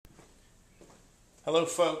Hello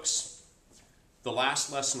folks. The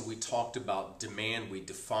last lesson we talked about demand. We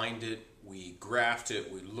defined it, we graphed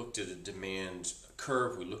it, we looked at a demand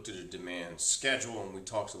curve, we looked at a demand schedule, and we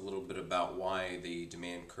talked a little bit about why the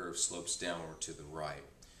demand curve slopes downward to the right.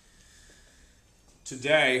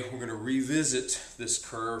 Today we're going to revisit this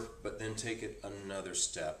curve but then take it another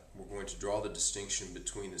step. We're going to draw the distinction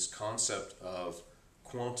between this concept of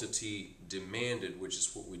quantity demanded, which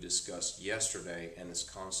is what we discussed yesterday, and this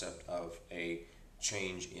concept of a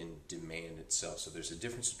change in demand itself. So there's a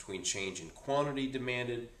difference between change in quantity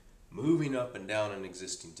demanded, moving up and down an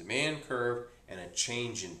existing demand curve, and a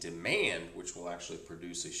change in demand, which will actually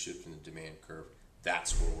produce a shift in the demand curve.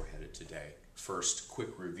 That's where we're headed today. First,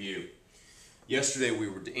 quick review. Yesterday we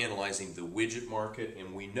were analyzing the widget market,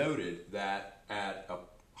 and we noted that at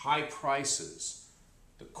high prices,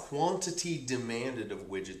 the quantity demanded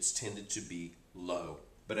of widgets tended to be low.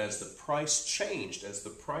 But as the price changed, as the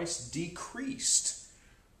price decreased,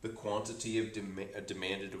 the quantity of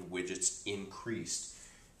demanded of widgets increased.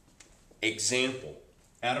 Example,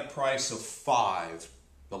 at a price of 5,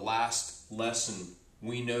 the last lesson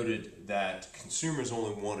we noted that consumers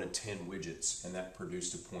only wanted 10 widgets, and that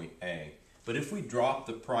produced a point A. But if we drop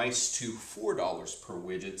the price to $4 per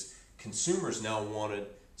widget, consumers now wanted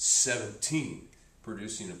 17,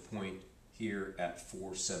 producing a point here at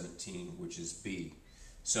 417, which is B.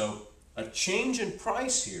 So a change in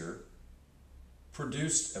price here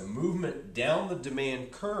produced a movement down the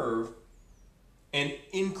demand curve and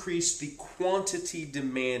increased the quantity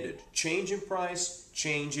demanded. Change in price,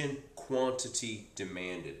 change in quantity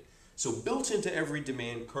demanded. So built into every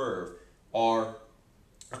demand curve are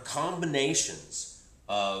combinations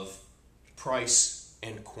of price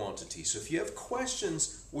and quantity. So if you have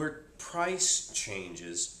questions where price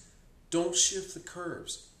changes, don't shift the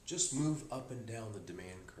curves. Just move up and down the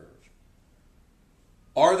demand curve.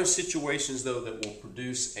 Are there situations, though, that will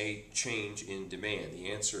produce a change in demand?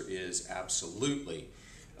 The answer is absolutely.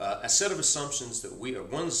 A set of assumptions that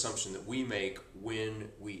one assumption that we make when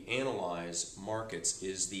we analyze markets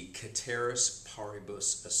is the ceteris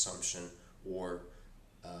paribus assumption, or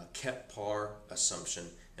Ket-Par assumption,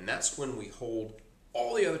 and that's when we hold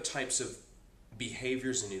all the other types of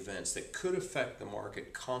behaviors and events that could affect the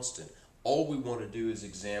market constant. All we want to do is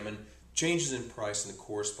examine changes in price and the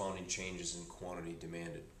corresponding changes in quantity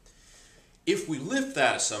demanded. If we lift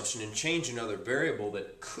that assumption and change another variable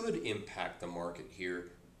that could impact the market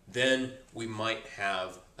here, then we might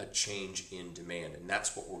have a change in demand, and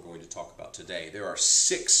that's what we're going to talk about today. There are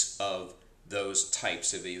 6 of those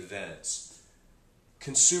types of events: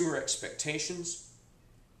 consumer expectations,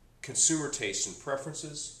 consumer tastes and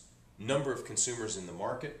preferences, number of consumers in the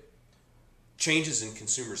market, changes in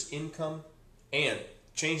consumers' income, and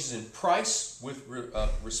changes in price with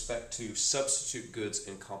respect to substitute goods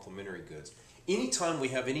and complementary goods. Anytime we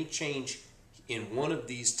have any change in one of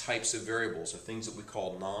these types of variables, or things that we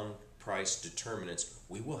call non-price determinants,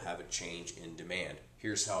 we will have a change in demand.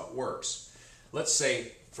 Here's how it works. Let's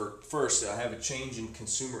say, first, I have a change in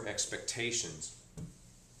consumer expectations.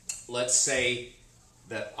 Let's say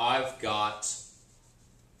that I've got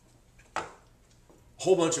a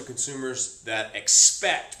whole bunch of consumers that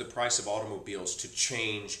expect the price of automobiles to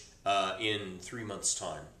change in 3 months'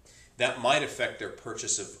 time. That might affect their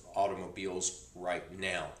purchase of automobiles right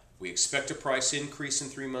now. We expect a price increase in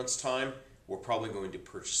 3 months' time. We're probably going to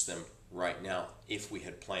purchase them right now if we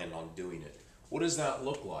had planned on doing it. What does that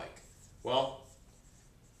look like? Well,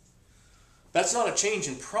 that's not a change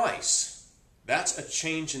in price. That's a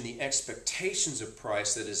change in the expectations of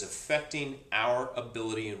price that is affecting our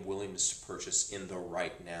ability and willingness to purchase in the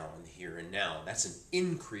right now, in the here and now. That's an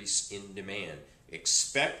increase in demand.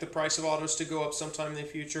 Expect the price of autos to go up sometime in the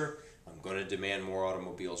future. I'm going to demand more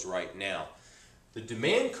automobiles right now. The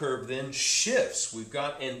demand curve then shifts. We've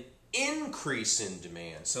got an increase in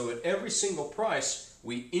demand. So at every single price,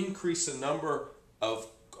 we increase the number of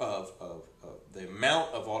the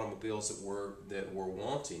amount of automobiles that we're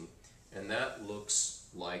wanting. And that looks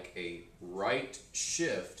like a right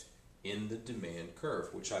shift in the demand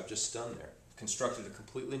curve, which I've just done there. Constructed a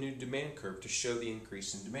completely new demand curve to show the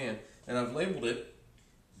increase in demand, and I've labeled it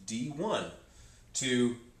D1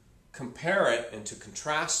 to compare it and to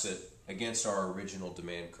contrast it against our original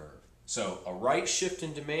demand curve. So a right shift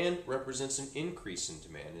in demand represents an increase in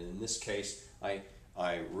demand, and in this case I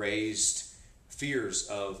raised fears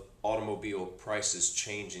of automobile prices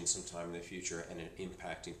changing sometime in the future and it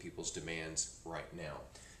impacting people's demands right now.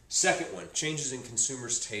 Second one, changes in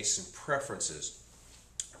consumers' tastes and preferences.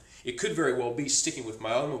 It could very well be, sticking with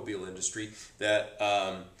my automobile industry, that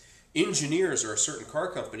engineers or a certain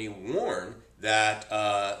car company warn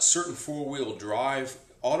that certain four-wheel drive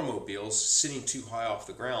automobiles sitting too high off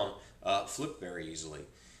the ground flip very easily.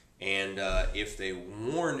 And if they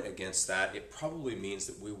warn against that, it probably means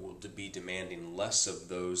that we will be demanding less of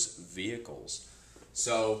those vehicles.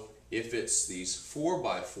 So if it's these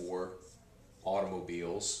 4x4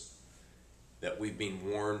 automobiles that we've been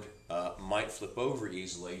warned might flip over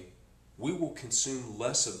easily, we will consume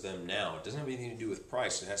less of them now. It doesn't have anything to do with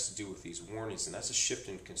price. It has to do with these warnings, and that's a shift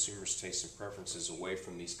in consumers' tastes and preferences away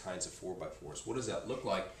from these kinds of 4x4s. What does that look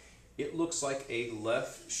like? It looks like a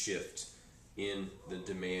left shift in the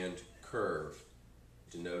demand curve,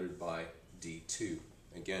 denoted by D2.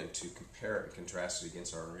 Again, to compare it and contrast it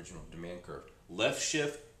against our original demand curve. Left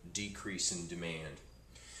shift, decrease in demand.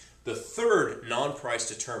 The third non-price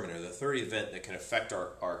determinant, the third event that can affect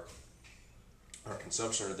our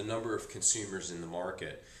consumption, are the number of consumers in the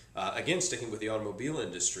market. Again, sticking with the automobile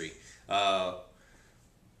industry,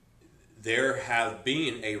 there have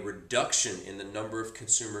been a reduction in the number of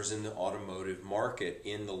consumers in the automotive market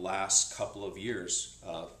in the last couple of years.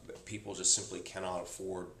 People just simply cannot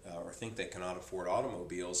afford or think they cannot afford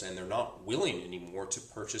automobiles, and they're not willing anymore to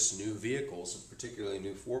purchase new vehicles, particularly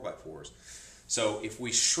new 4x4s. So if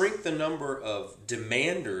we shrink the number of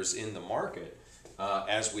demanders in the market,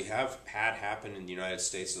 as we have had happen in the United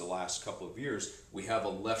States in the last couple of years, we have a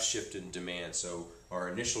left shift in demand. So our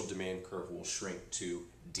initial demand curve will shrink to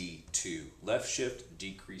D2. Left shift,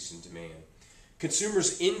 decrease in demand.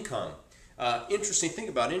 Consumers' income. Interesting thing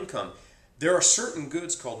about income. There are certain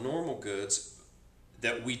goods called normal goods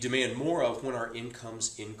that we demand more of when our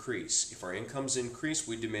incomes increase. If our incomes increase,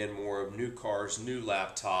 we demand more of new cars, new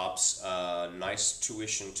laptops, nice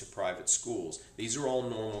tuition to private schools. These are all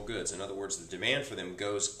normal goods. In other words, the demand for them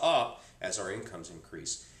goes up as our incomes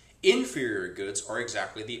increase. Inferior goods are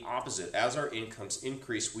exactly the opposite. As our incomes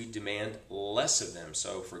increase, we demand less of them.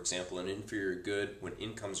 So, for example, an inferior good when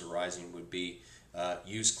incomes are rising would be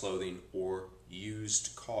used clothing or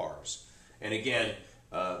used cars. And again,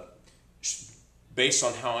 based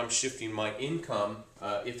on how I'm shifting my income,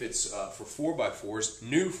 if it's for 4x4s,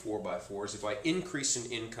 new 4x4s, if I increase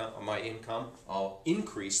my income, I'll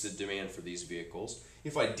increase the demand for these vehicles.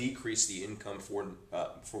 If I decrease the income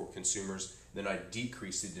for consumers, then I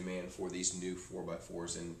decrease the demand for these new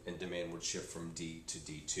 4x4s, and demand would shift from D to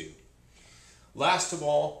D2. Last of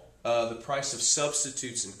all, the price of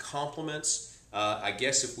substitutes and complements. I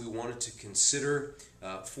guess if we wanted to consider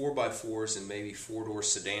 4x4s and maybe four-door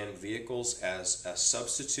sedan vehicles as a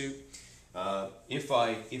substitute, if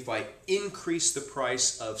I increase the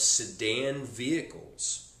price of sedan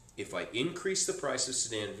vehicles,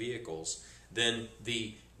 then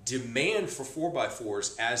the demand for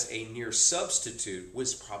 4x4s as a near substitute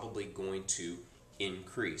was probably going to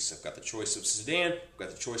increase. I've got the choice of sedan, I've got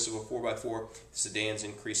the choice of a 4x4. Sedans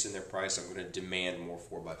increase in their price, I'm going to demand more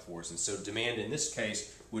 4x4s. And so demand in this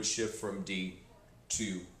case would shift from D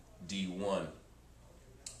to D1.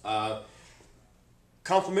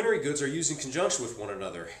 Complementary goods are used in conjunction with one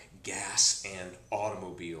another, gas and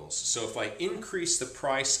automobiles. So if I increase the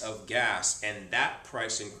price of gas and that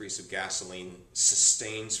price increase of gasoline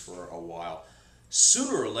sustains for a while,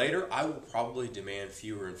 sooner or later I will probably demand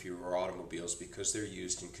fewer and fewer automobiles because they're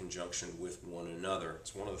used in conjunction with one another.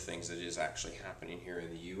 It's one of the things that is actually happening here in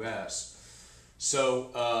the U.S.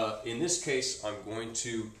 So in this case, I'm going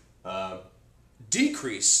to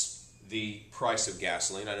decrease the price of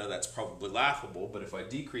gasoline. I know that's probably laughable, but if I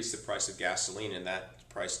decrease the price of gasoline and that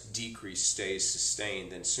price decrease stays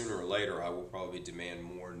sustained, then sooner or later I will probably demand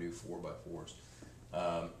more new 4x4s.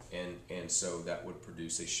 And so that would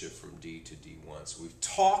produce a shift from D to D1. So we've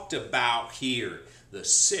talked about here the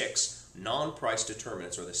 6 non-price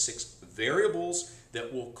determinants, or the 6 variables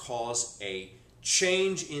that will cause a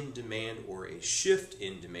change in demand or a shift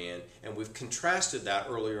in demand, and we've contrasted that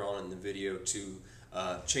earlier on in the video to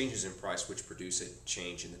changes in price which produce a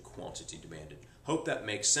change in the quantity demanded. Hope that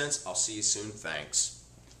makes sense. I'll see you soon. Thanks.